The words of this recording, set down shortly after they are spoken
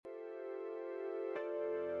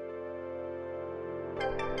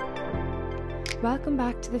Welcome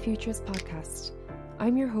back to the Futures podcast.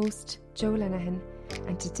 I'm your host, Jo Lenehan,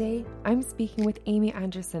 and today I'm speaking with Amy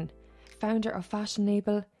Anderson, founder of fashion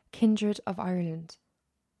label Kindred of Ireland.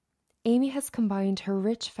 Amy has combined her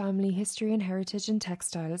rich family history and heritage in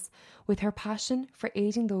textiles with her passion for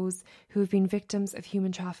aiding those who have been victims of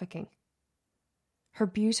human trafficking. Her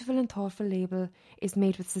beautiful and thoughtful label is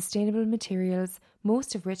made with sustainable materials,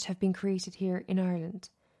 most of which have been created here in Ireland.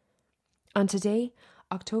 On today,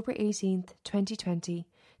 October 18th, 2020,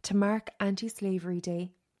 to mark Anti-Slavery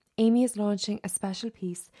Day, Amy is launching a special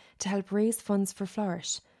piece to help raise funds for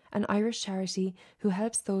Flourish, an Irish charity who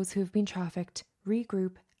helps those who have been trafficked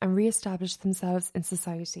regroup and re-establish themselves in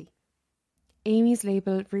society. Amy's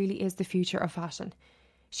label really is the future of fashion.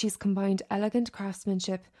 She's combined elegant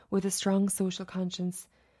craftsmanship with a strong social conscience,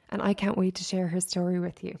 and I can't wait to share her story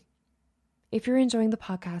with you. If you're enjoying the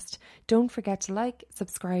podcast, don't forget to like,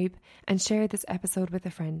 subscribe, and share this episode with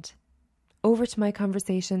a friend. Over to my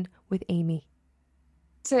conversation with Amy.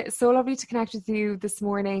 So lovely to connect with you this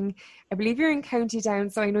morning. I believe you're in County Down,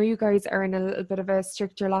 so I know you guys are in a little bit of a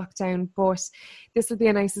stricter lockdown, but this will be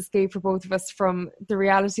a nice escape for both of us from the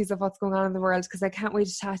realities of what's going on in the world, because I can't wait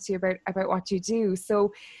to chat to you about what you do.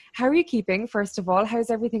 So how are you keeping, first of all? How's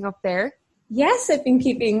everything up there? Yes, I've been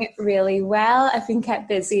keeping really well. I've been kept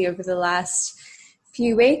busy over the last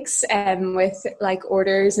few weeks with like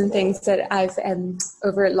orders and things that I've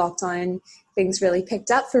over lockdown. Things really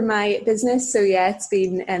picked up for my business. So yeah, it's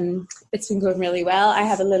been going really well. I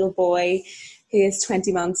have a little boy who is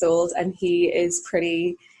 20 months old, and he is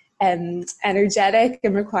pretty energetic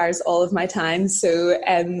and requires all of my time. So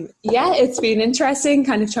yeah, it's been interesting,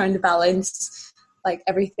 kind of trying to balance like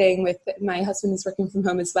everything with my husband is working from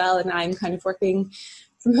home as well, and I'm kind of working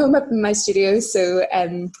from home up in my studio. So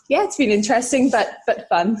yeah, it's been interesting, but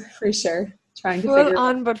fun for sure. Trying to full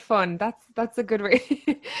on, but fun. That's a good way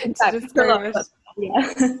to describe it.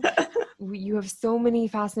 Yeah. You have so many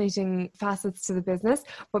fascinating facets to the business,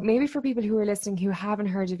 but maybe for people who are listening who haven't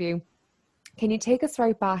heard of you, can you take us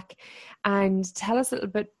right back and tell us a little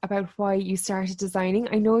bit about why you started designing?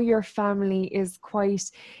 I know your family is quite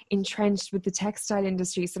entrenched with the textile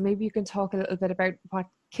industry, so maybe you can talk a little bit about what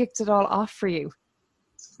kicked it all off for you.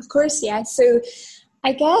 Of course, yeah. So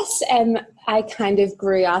I guess I kind of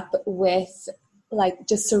grew up with like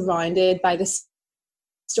just surrounded by the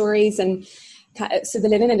stories, and so the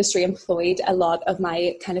linen industry employed a lot of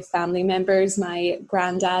my kind of family members, my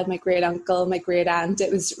granddad, my great uncle, my great aunt. It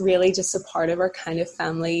was really just a part of our kind of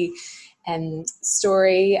family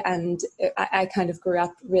story, and I kind of grew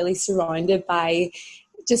up really surrounded by,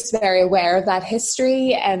 just very aware of that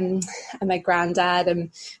history, and my granddad and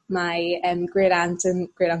my great aunt and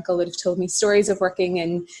great uncle would have told me stories of working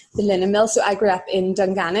in the linen mill. So I grew up in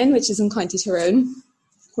Dungannon, which is in County Tyrone,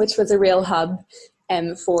 which was a real hub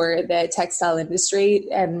for the textile industry.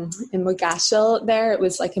 In Moghashel there, it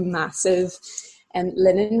was like a massive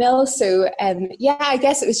linen mill. So yeah, I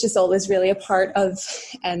guess it was just always really a part of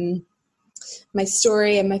my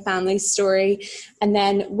story and my family's story. And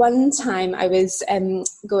then one time I was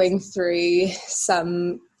going through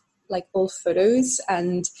some like old photos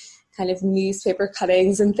and kind of newspaper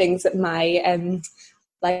cuttings and things that my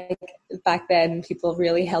like back then people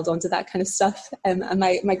really held on to that kind of stuff, and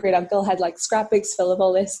my great uncle had like scrapbooks full of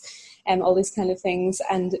all these kind of things.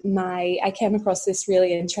 And I came across this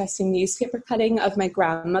really interesting newspaper cutting of my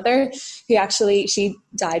grandmother, who actually, she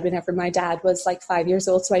died whenever my dad was like 5 years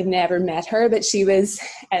old, so I never met her, but she was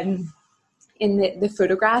in the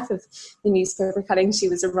photograph of the newspaper cutting. She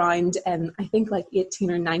was around I think like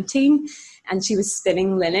 18 or 19, and she was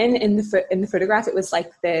spinning linen in the photograph. It was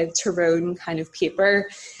like the Tyrone kind of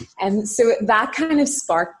paper, and so that kind of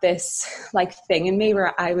sparked this like thing in me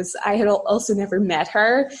where I had also never met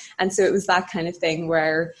her, and so it was that kind of thing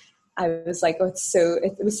where I was like, oh,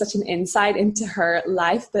 it was such an insight into her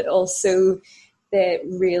life, but also the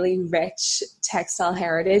really rich textile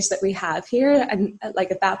heritage that we have here. And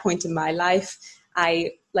like at that point in my life,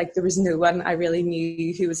 there was no one I really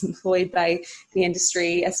knew who was employed by the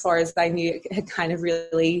industry. As far as I knew, it had kind of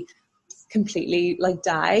really completely like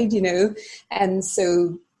died, you know? And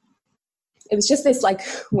so it was just this like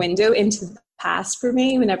window into the past for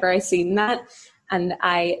me whenever I seen that. And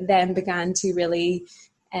I then began to really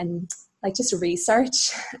like just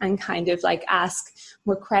research and kind of like ask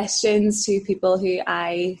more questions to people who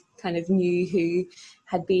I kind of knew who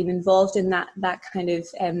had been involved in that kind of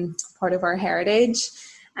part of our heritage.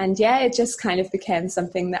 And yeah, it just kind of became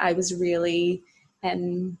something that I was really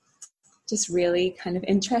just really kind of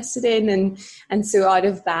interested in. And so out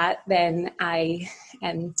of that, then I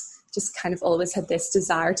just kind of always had this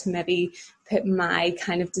desire to maybe put my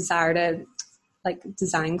kind of desire to like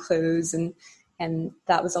design clothes and And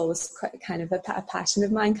that was always quite kind of a passion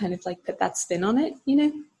of mine, kind of like put that spin on it,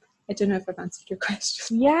 I don't know if I've answered your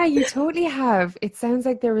question. Yeah, you totally have. It sounds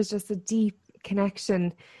like there was just a deep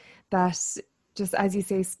connection that, just as you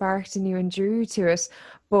say, sparked in you and drew you to it.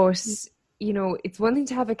 But, it's one thing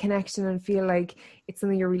to have a connection and feel like it's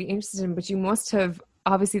something you're really interested in, but you must have,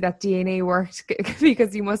 obviously that DNA worked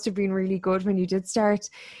because you must have been really good when you did start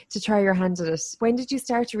to try your hand at it. When did you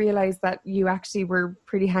start to realize that you actually were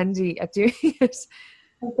pretty handy at doing it?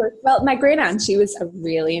 Well, my great aunt, she was a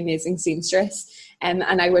really amazing seamstress, and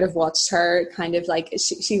I would have watched her kind of like,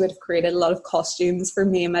 she would have created a lot of costumes for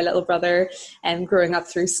me and my little brother growing up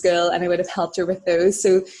through school, and I would have helped her with those.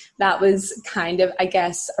 So that was kind of, I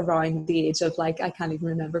guess, around the age of like, I can't even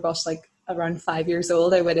remember, gosh, like around 5 years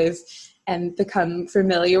old, I would have become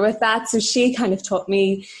familiar with that. So she kind of taught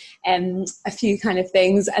me a few kind of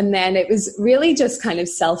things, and then it was really just kind of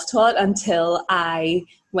self-taught until I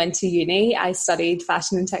went to uni. I studied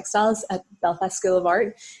fashion and textiles at Belfast School of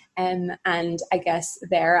Art, and I guess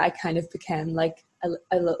there I kind of became like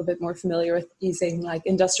a little bit more familiar with using like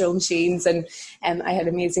industrial machines, and I had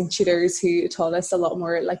amazing tutors who taught us a lot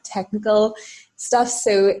more like technical stuff.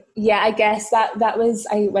 So yeah, I guess that was,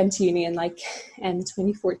 I went to uni in like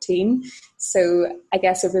 2014. So I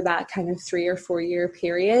guess over that kind of 3 or 4 year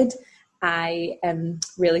period, I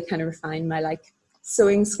really kind of refined my like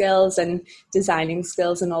sewing skills and designing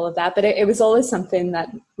skills and all of that. But it was always something that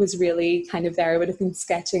was really kind of there. I would have been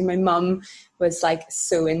sketching. My mum was like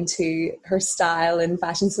so into her style and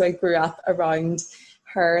fashion, so I grew up around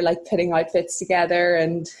her, like putting outfits together,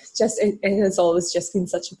 and just it has always just been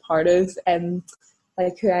such a part of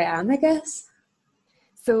like who I am, I guess.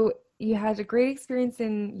 So you had a great experience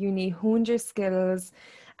in uni, honed your skills,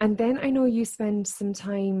 and then I know you spent some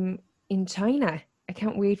time in China. I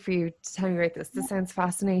can't wait for you to tell me about this. This sounds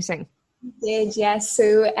fascinating. Did, yes.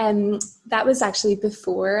 So that was actually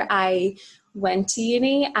before I went to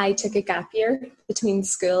uni. I took a gap year between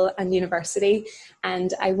school and university,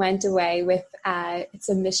 and I went away with it's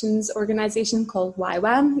a missions organization called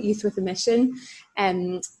YWAM, Youth with a Mission.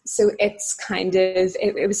 So it's kind of,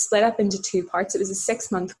 it was split up into 2 parts. It was a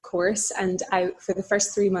 6-month course, and for the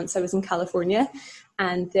first 3 months I was in California,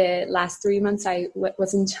 and the last 3 months I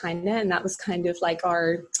was in China, and that was kind of like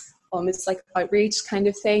our almost like outreach kind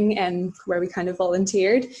of thing, where we kind of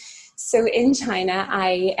volunteered. So in China,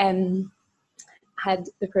 I had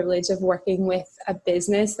the privilege of working with a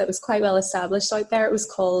business that was quite well established out there. It was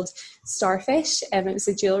called Starfish, and it was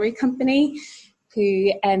a jewelry company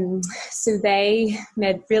who, so they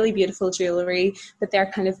made really beautiful jewelry, but their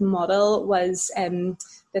kind of model was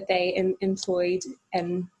that they employed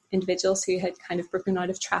individuals who had kind of broken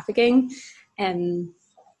out of trafficking.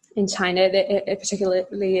 In China,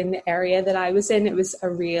 particularly in the area that I was in, it was a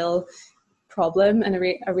real problem and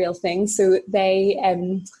a real thing. So they,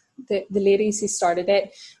 the ladies who started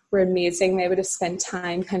it were amazing. They would have spent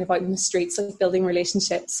time kind of out in the streets, like building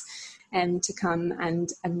relationships to come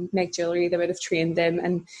and make jewelry. They would have trained them.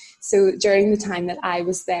 And so during the time that I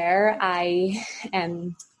was there, I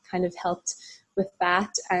kind of helped with that,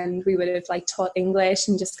 and we would have like taught English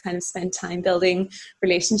and just kind of spent time building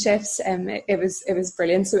relationships, and it was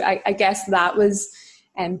brilliant. So I guess that was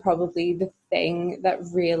probably the thing that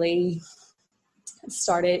really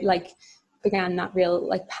began that real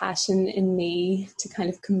like passion in me to kind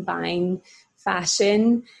of combine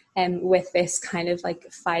fashion with this kind of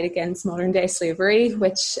like fight against modern day slavery,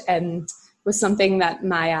 which was something that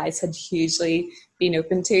my eyes had hugely been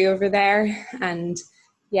open to over there. And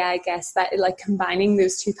yeah, I guess that like combining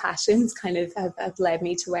those two passions kind of have led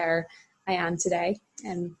me to where I am today.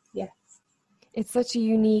 And yeah. It's such a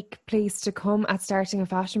unique place to come at starting a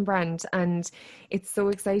fashion brand, and it's so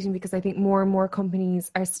exciting because I think more and more companies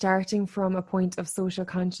are starting from a point of social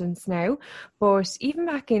conscience now. But even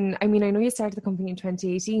back in, I mean, I know you started the company in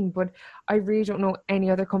 2018, but I really don't know any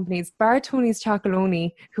other companies, bar Tony's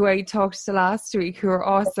Chocolonely, who I talked to last week, who are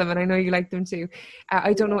awesome, and I know you like them too.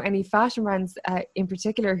 I don't know any fashion brands in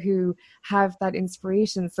particular who have that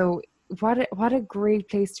inspiration. So what a great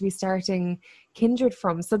place to be starting Kindred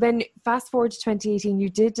from. So then fast forward to 2018, you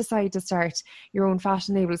did decide to start your own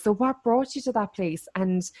fashion label. So what brought you to that place,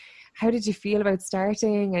 and how did you feel about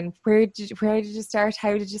starting, and where did you start?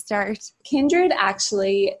 How did you start? Kindred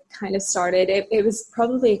actually kind of started, it was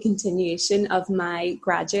probably a continuation of my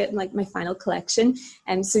graduate, like my final collection.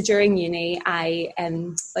 And so during uni, I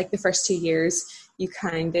like the first 2 years, you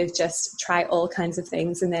kind of just try all kinds of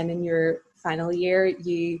things, and then in your final year,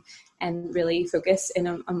 you really focus in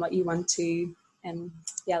on what you want to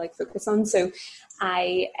like focus on. So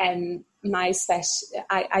I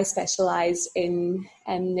specialize in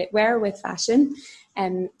knitwear with fashion,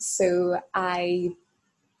 and so I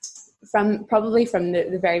from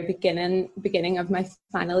the very beginning of my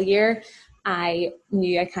final year, I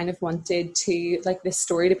knew I kind of wanted to like this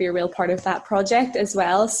story to be a real part of that project as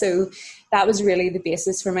well. So that was really the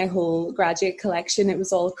basis for my whole graduate collection. It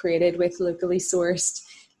was all created with locally sourced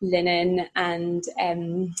linen, and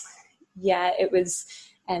it was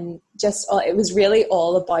it was really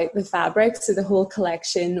all about the fabric. So the whole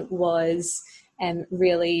collection was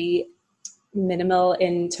really minimal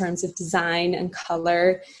in terms of design and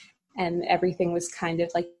color, and everything was kind of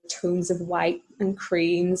like tones of white and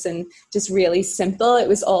creams and just really simple. It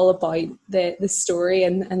was all about the story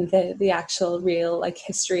and the actual real like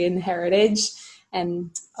history and heritage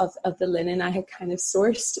of the linen I had kind of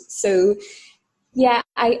sourced. So yeah,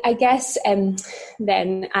 I guess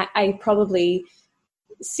then I probably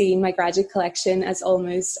see my graduate collection as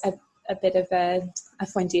almost a bit of a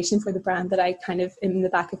foundation for the brand that I kind of in the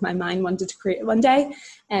back of my mind wanted to create one day.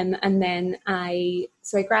 And then I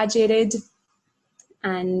graduated,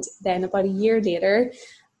 and then about a year later,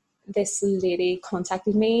 this lady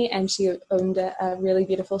contacted me, and she owned a really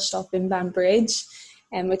beautiful shop in Banbridge,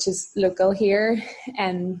 which is local here.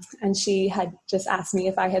 And she had just asked me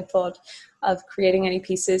if I had thought of creating any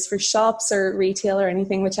pieces for shops or retail or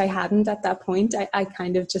anything, which I hadn't at that point. I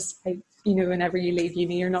kind of just, whenever you leave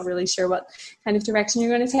uni, you're not really sure what kind of direction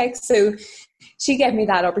you're going to take. So she gave me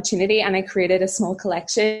that opportunity, and I created a small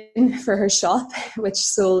collection for her shop, which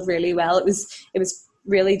sold really well. It was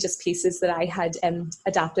really just pieces that I had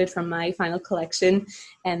adapted from my final collection,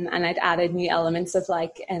 and I'd added new elements of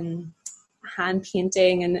like hand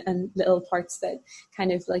painting and little parts that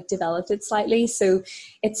kind of like developed it slightly. So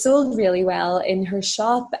it sold really well in her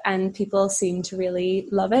shop, and people seemed to really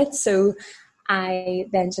love it. So I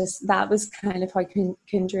then that was kind of how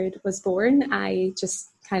Kindred was born. I just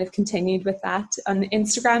kind of continued with that. On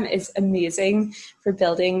Instagram is amazing for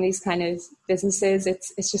building these kind of businesses.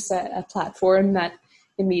 It's just a platform that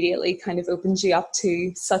immediately kind of opens you up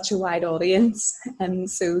to such a wide audience. And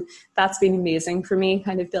so that's been amazing for me,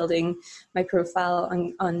 kind of building my profile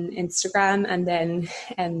on Instagram. And then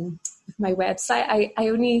my website, I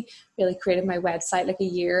only really created my website like a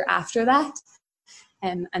year after that.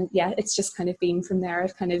 And yeah, it's just kind of been from there.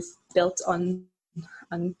 I've kind of built on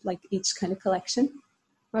like each kind of collection.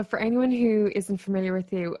 Well, for anyone who isn't familiar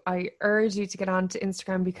with you, I urge you to get onto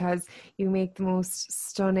Instagram because you make the most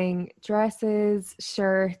stunning dresses,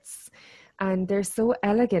 shirts, and they're so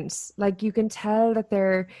elegant. Like you can tell that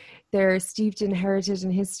they're steeped in heritage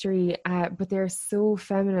and history, but they're so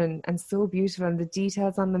feminine and so beautiful, and the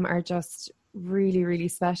details on them are just really, really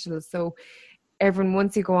special. So everyone,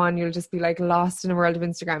 once you go on, you'll just be like lost in a world of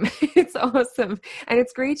Instagram. It's awesome. And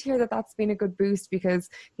it's great to hear that that's been a good boost, because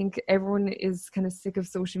I think everyone is kind of sick of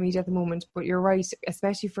social media at the moment. But you're right,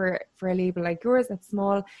 especially for a label like yours that's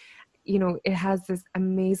small, it has this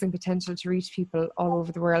amazing potential to reach people all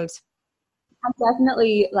over the world. I'm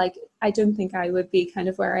definitely like, I don't think I would be kind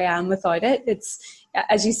of where I am without it. It's,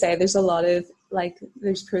 as you say, there's a lot of like,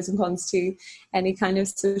 there's pros and cons to any kind of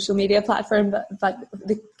social media platform, but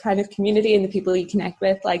the kind of community and the people you connect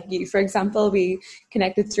with, like you, for example, we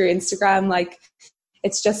connected through Instagram. Like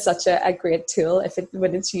it's just such a great tool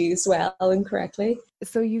when it's used well and correctly.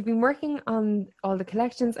 So you've been working on all the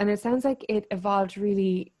collections, and it sounds like it evolved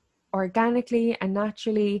really organically and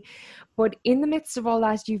naturally, but in the midst of all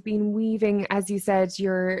that, you've been weaving, as you said,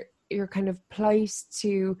 your kind of plight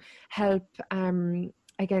to help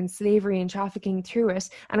against slavery and trafficking through it.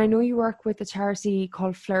 And I know you work with a charity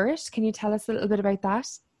called Flourish. Can you tell us a little bit about that?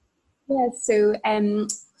 Yeah, so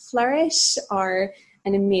Flourish are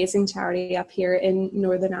an amazing charity up here in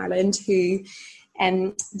Northern Ireland who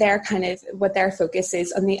they're kind of, what their focus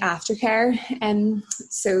is on the aftercare.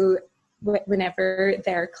 So whenever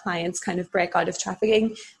their clients kind of break out of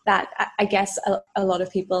trafficking, that I guess a lot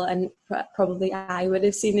of people, and probably I would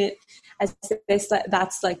have seen it as this,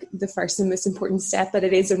 that's like the first and most important step, but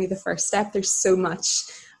it is only the first step. There's so much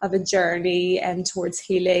of a journey towards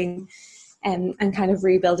healing and kind of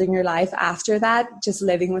rebuilding your life after that, just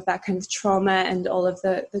living with that kind of trauma and all of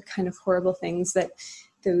the kind of horrible things that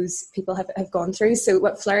those people have gone through. So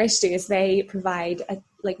what Flourish do is they provide a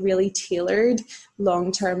like really tailored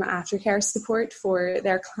long-term aftercare support for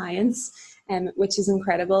their clients, which is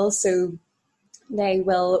incredible. So they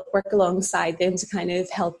will work alongside them to kind of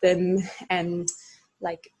help them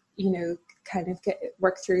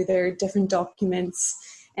work through their different documents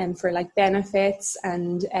and for like benefits,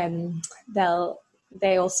 and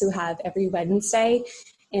they also have every Wednesday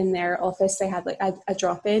in their office, they have like a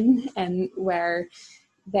drop-in where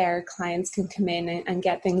their clients can come in and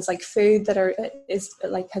get things like food that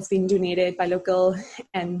has been donated by local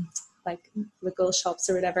like local shops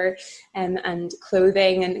or whatever, and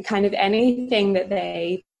clothing and kind of anything that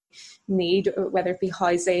they need, whether it be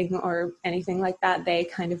housing or anything like that. They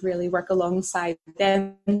kind of really work alongside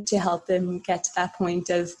them to help them get to that point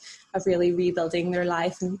of really rebuilding their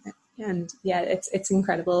life. And yeah, it's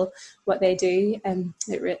incredible what they do, and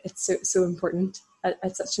it's so important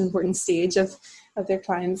at such an important stage of their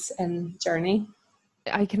clients' journey.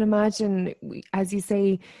 I can imagine, as you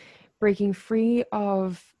say, breaking free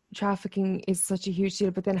of trafficking is such a huge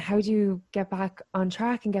deal, but then how do you get back on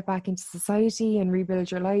track and get back into society and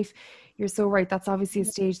rebuild your life? You're so right. That's obviously a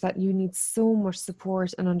stage that you need so much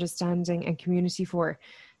support and understanding and community for.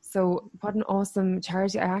 So what an awesome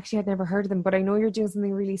charity. I actually had never heard of them, but I know you're doing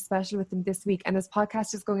something really special with them this week. And this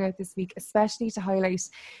podcast is going out this week, especially to highlight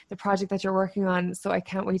the project that you're working on. So I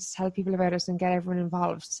can't wait to tell people about it and get everyone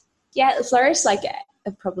involved. Yeah, Flourish, like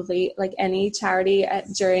probably like any charity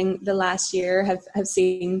during the last year have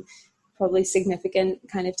seen probably significant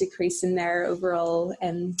kind of decrease in their overall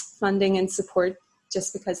funding and support,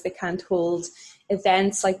 just because they can't hold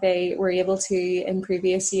events like they were able to in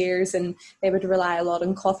previous years, and they would rely a lot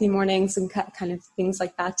on coffee mornings and kind of things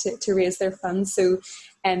like that to raise their funds. So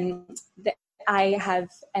I have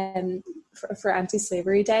for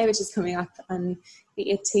Anti-Slavery Day, which is coming up on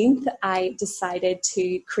the 18th, I decided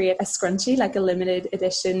to create a scrunchie, like a limited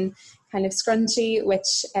edition kind of scrunchie,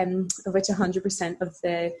 which of which 100% of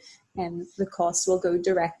the cost will go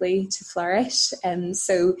directly to Flourish. And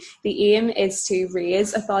so the aim is to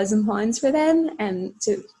raise £1,000 for them and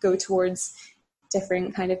to go towards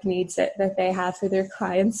different kind of needs that they have for their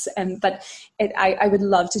clients. But I would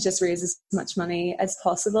love to just raise as much money as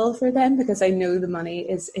possible for them, because I know the money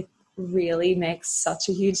it really makes such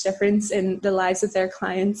a huge difference in the lives of their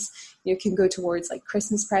clients. You can go towards like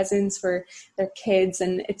Christmas presents for their kids,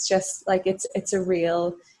 and it's just like it's a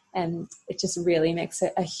real it just really makes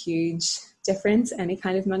a huge difference, any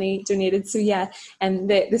kind of money donated. So yeah, and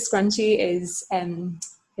the scrunchie is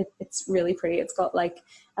it's really pretty. It's got like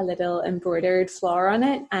a little embroidered flower on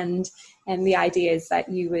it, and the idea is that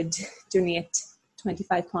you would donate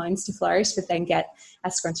 £25 to Flourish, but then get a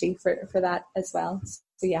scrunchie for that as well.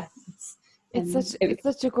 So yeah, it's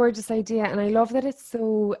such a gorgeous idea, and I love that it's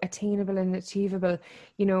so attainable and achievable.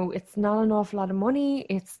 You know, it's not an awful lot of money.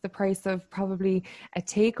 It's the price of probably a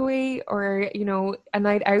takeaway or, you know, a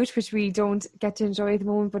night out, which we don't get to enjoy at the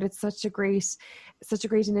moment, but it's such a great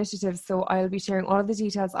initiative. So I'll be sharing all of the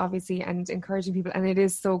details, obviously, and encouraging people, and it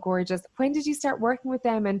is so gorgeous. When did you start working with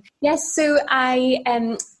them? And yes, so I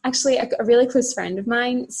actually a really close friend of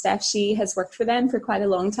mine, Steph, she has worked for them for quite a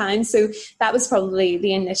long time. So that was probably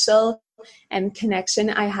the initial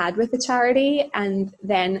connection I had with the charity. And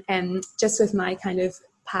then just with my kind of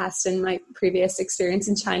past and my previous experience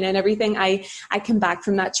in China and everything, I came back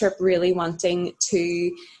from that trip really wanting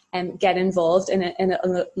to get involved in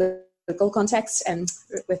a local context and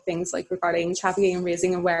with things like regarding trafficking and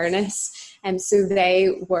raising awareness. And so they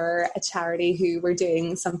were a charity who were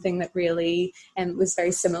doing something that really was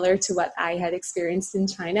very similar to what I had experienced in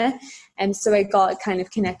China. And so I got kind of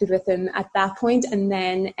connected with them at that point. And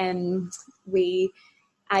then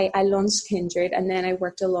I launched Kindred, and then I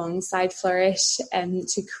worked alongside Flourish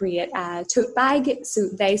to create a tote bag. So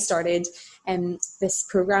they started this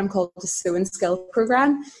program called the Sew and Skill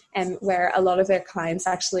program, where a lot of their clients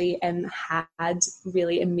actually had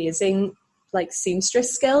really amazing like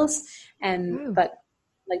seamstress skills, but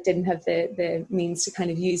like didn't have the means to kind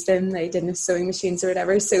of use them. They didn't have sewing machines or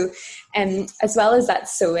whatever. So as well as that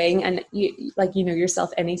sewing, and you know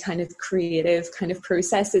yourself, any kind of creative kind of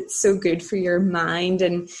process, it's so good for your mind.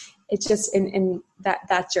 And it's just in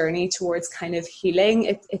that journey towards kind of healing,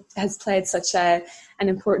 it has played such an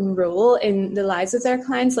important role in the lives of their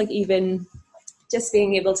clients. Like even just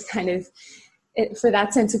being able to kind of, for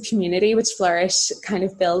that sense of community, which Flourish kind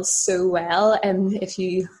of builds so well. And if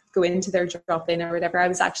you go into their drop-in or whatever, I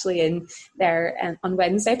was actually in there on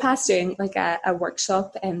Wednesday past doing like a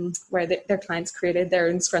workshop where their clients created their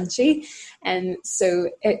own scrunchie. And so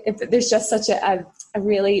there's just such a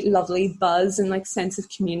really lovely buzz and like sense of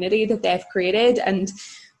community that they've created. And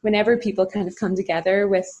whenever people kind of come together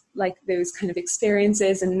with like those kind of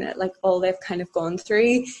experiences and like all they've kind of gone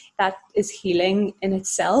through, that is healing in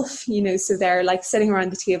itself, you know. So they're like sitting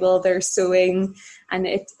around the table, they're sewing, and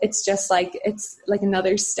it's just like, it's like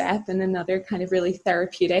another step and another kind of really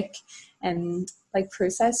therapeutic like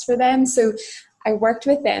process for them. So I worked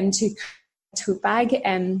with them to create a tote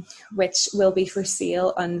bag, which will be for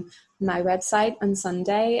sale on my website on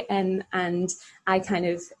Sunday, and I kind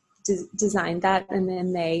of designed that, and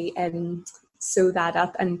then they sew that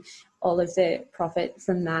up, and all of the profit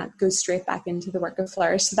from that goes straight back into the work of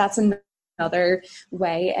Flourish. So that's another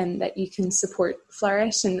way that you can support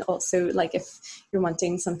Flourish. And also, like, if you're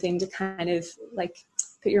wanting something to kind of like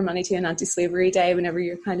put your money to an anti-slavery day, whenever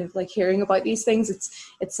you're kind of like hearing about these things,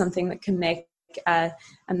 it's something that can make a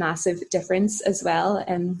massive difference as well.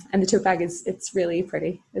 And the tote bag it's really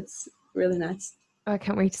pretty. It's really nice. I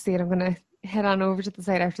can't wait to see it. I'm going to head on over to the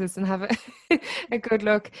site after this and have a good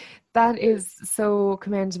look. That is so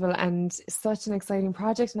commendable and such an exciting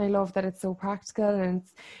project. And I love that it's so practical and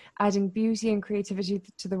it's adding beauty and creativity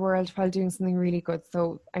to the world while doing something really good.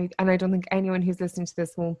 So I don't think anyone who's listening to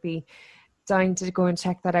this won't be dying to go and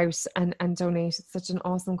check that out and donate. It's such an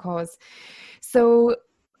awesome cause. So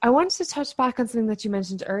I wanted to touch back on something that you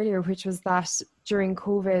mentioned earlier, which was that during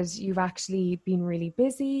COVID, you've actually been really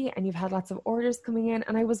busy and you've had lots of orders coming in.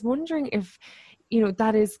 And I was wondering if,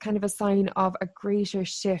 that is kind of a sign of a greater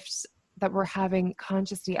shift that we're having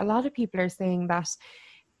consciously. A lot of people are saying that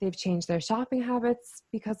they've changed their shopping habits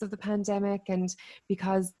because of the pandemic, and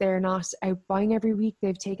because they're not out buying every week,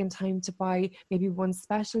 they've taken time to buy maybe one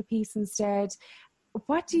special piece instead.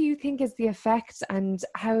 What do you think is the effect, and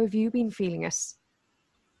how have you been feeling it?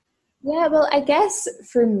 Yeah, well, I guess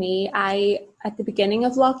for me, at the beginning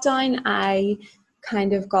of lockdown, I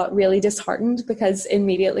kind of got really disheartened, because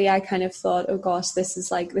immediately I kind of thought, oh gosh, this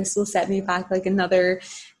will set me back like another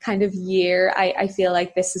kind of year. I feel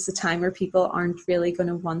like this is a time where people aren't really going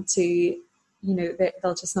to want to,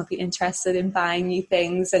 they'll just not be interested in buying new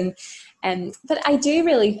things. But I do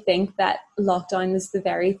really think that lockdown was the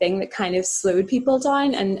very thing that kind of slowed people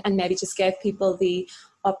down and maybe just gave people the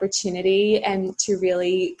opportunity to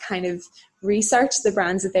really kind of research the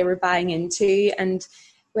brands that they were buying into. And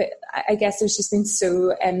I guess there's just been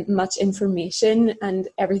so much information, and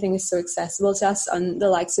everything is so accessible to us on the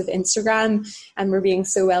likes of Instagram, and we're being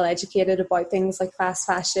so well educated about things like fast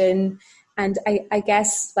fashion. And I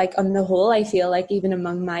guess, like, on the whole, I feel like even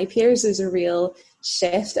among my peers, there's a real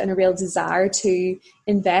shift and a real desire to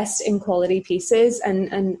invest in quality pieces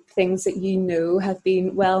and things that have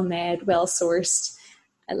been well made, well sourced,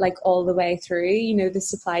 like all the way through, the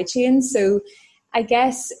supply chain. So I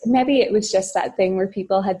guess maybe it was just that thing where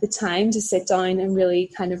people had the time to sit down and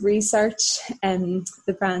really kind of research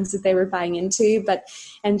the brands that they were buying into. But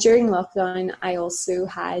during lockdown, I also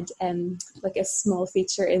had like a small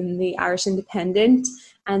feature in the Irish Independent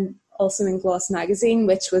and also in Gloss magazine,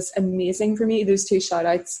 which was amazing for me. Those two shout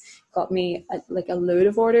outs got me like a load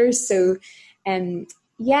of orders. So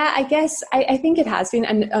yeah, I guess I think it has been.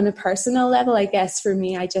 And on a personal level, I guess for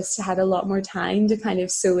me, I just had a lot more time to kind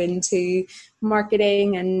of sew into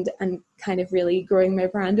marketing and kind of really growing my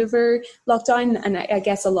brand over lockdown. And I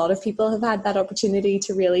guess a lot of people have had that opportunity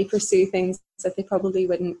to really pursue things that they probably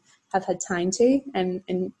wouldn't have had time to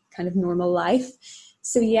in kind of normal life.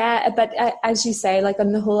 So yeah, but as you say, like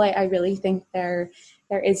on the whole, I really think there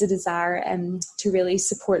is a desire to really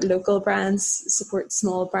support local brands, support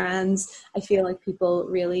small brands. I feel like people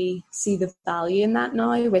really see the value in that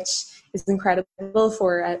now, which is incredible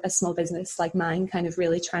for a small business like mine, kind of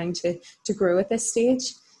really trying to grow at this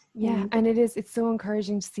stage. Yeah, and it's so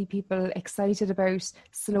encouraging to see people excited about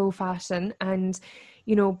slow fashion and,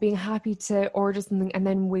 being happy to order something and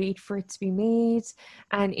then wait for it to be made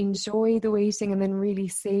and enjoy the waiting and then really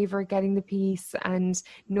savor getting the piece and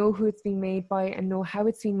know who it's being made by and know how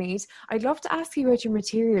it's being made. I'd love to ask you about your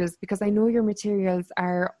materials, because I know your materials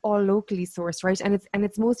are all locally sourced, right? And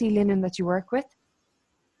it's mostly linen that you work with.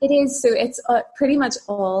 It is. So it's pretty much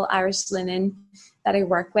all Irish linen that I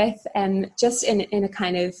work with, and just in a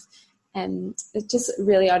kind of just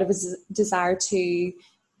really out of a desire to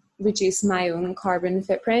reduce my own carbon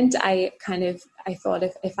footprint. I thought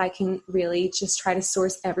if I can really just try to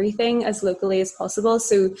source everything as locally as possible.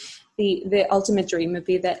 So the ultimate dream would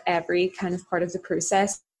be that every kind of part of the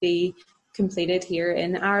process be completed here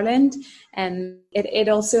in Ireland. And it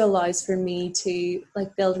also allows for me to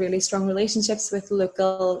like build really strong relationships with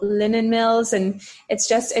local linen mills. And it's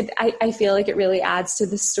just, I feel like it really adds to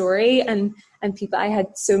the story. And people, I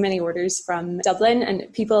had so many orders from Dublin,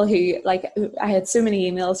 and people who I had so many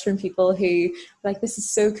emails from people who like, this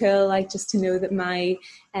is so cool. Like, just to know that my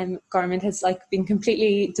garment has like been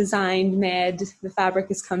completely designed, made, the fabric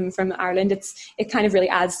has come from Ireland. It kind of really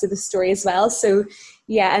adds to the story as well. So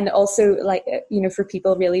yeah. And also like, for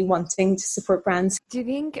people really wanting to support brands. Do you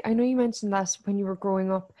think, I know you mentioned that when you were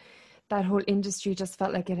growing up, that whole industry just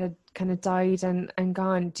felt like it had kind of died and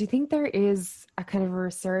gone. Do you think there is a kind of a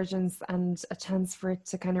resurgence and a chance for it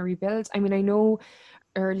to kind of rebuild? I mean, I know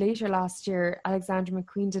later last year, Alexander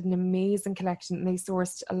McQueen did an amazing collection, and they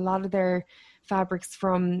sourced a lot of their fabrics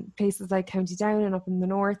from places like County Down and up in the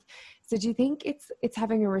north. So do you think it's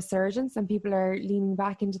having a resurgence and people are leaning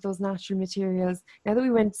back into those natural materials now that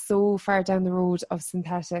we went so far down the road of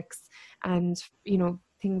synthetics and, you know,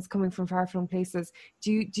 things coming from far-flung places?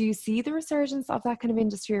 Do you see the resurgence of that kind of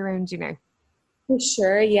industry around you now? For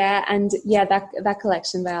sure, yeah. And yeah, that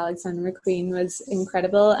collection by Alexander McQueen was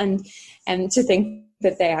incredible. And to think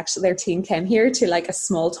that their team came here to like a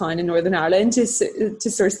small town in Northern Ireland to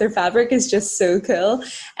source their fabric is just so cool.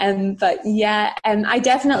 But yeah, I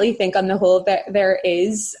definitely think on the whole there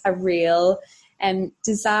is a real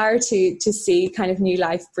desire to see kind of new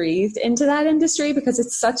life breathed into that industry, because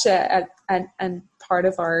it's such a part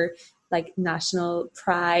of our like national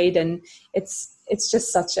pride, and it's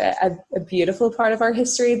just such a beautiful part of our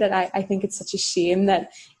history that I think it's such a shame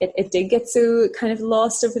that it did get so kind of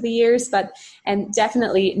lost over the years. But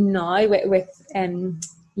definitely now with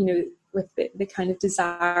you know, with the kind of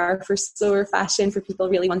desire for slower fashion, for people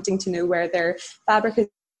really wanting to know where their fabric is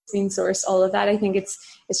being sourced, all of that, I think it's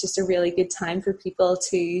just a really good time for people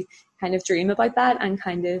to kind of dream about that and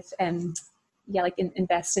kind of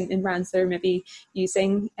invest in brands that are maybe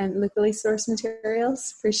using locally sourced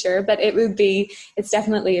materials, for sure. But it's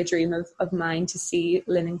definitely a dream of mine to see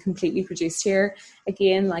linen completely produced here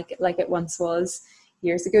again, like it once was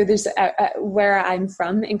years ago. There's where I'm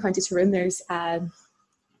from in County Tyrone, there's a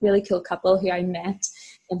really cool couple who I met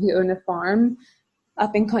and who own a farm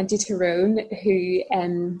up in County Tyrone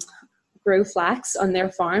who grow flax on their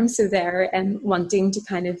farm. So they're wanting to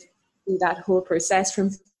kind of do that whole process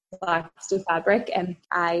from flax to fabric. And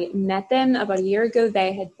I met them about a year ago.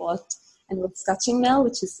 They had bought an old scotching mill,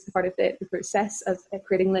 which is part of the process of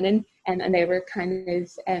creating linen, and they were kind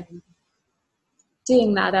of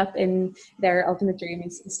doing that up in their ultimate dream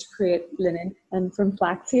is to create linen from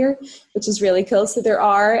flax here, which is really cool. So there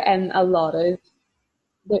are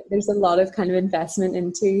there's a lot of kind of investment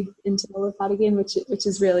into all of that again, which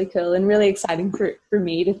is really cool and really exciting for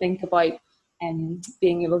me to think about.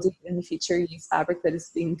 Being able to in the future use fabric that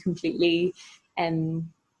is being completely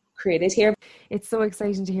created here. It's so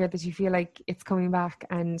exciting to hear that you feel like it's coming back,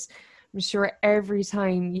 and I'm sure every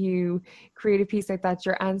time you create a piece like that,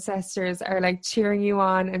 your ancestors are like cheering you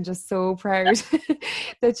on and just so proud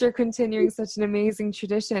that you're continuing such an amazing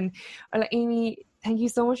tradition. Well, Amy, thank you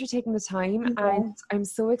so much for taking the time, and I'm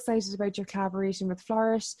so excited about your collaboration with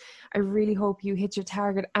Flourish. I really hope you hit your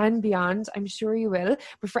target and beyond. I'm sure you will.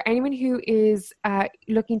 But for anyone who is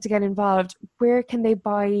looking to get involved, where can they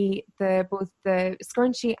buy both the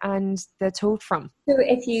scrunchie and the tote from? So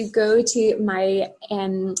if you go to my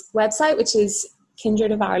website, which is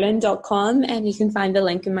kindredofireland.com, and you can find the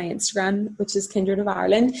link in my Instagram, which is Kindred of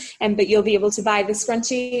Ireland, but you'll be able to buy the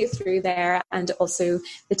scrunchie through there and also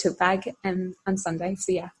the tote bag on Sunday.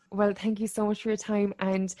 So yeah. Well, thank you so much for your time,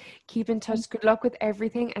 and keep in touch. Good luck with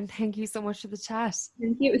everything, and thank you so much for the chat.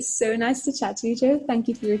 Thank you. It was so nice to chat to you, Jo. Thank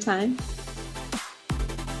you for your time.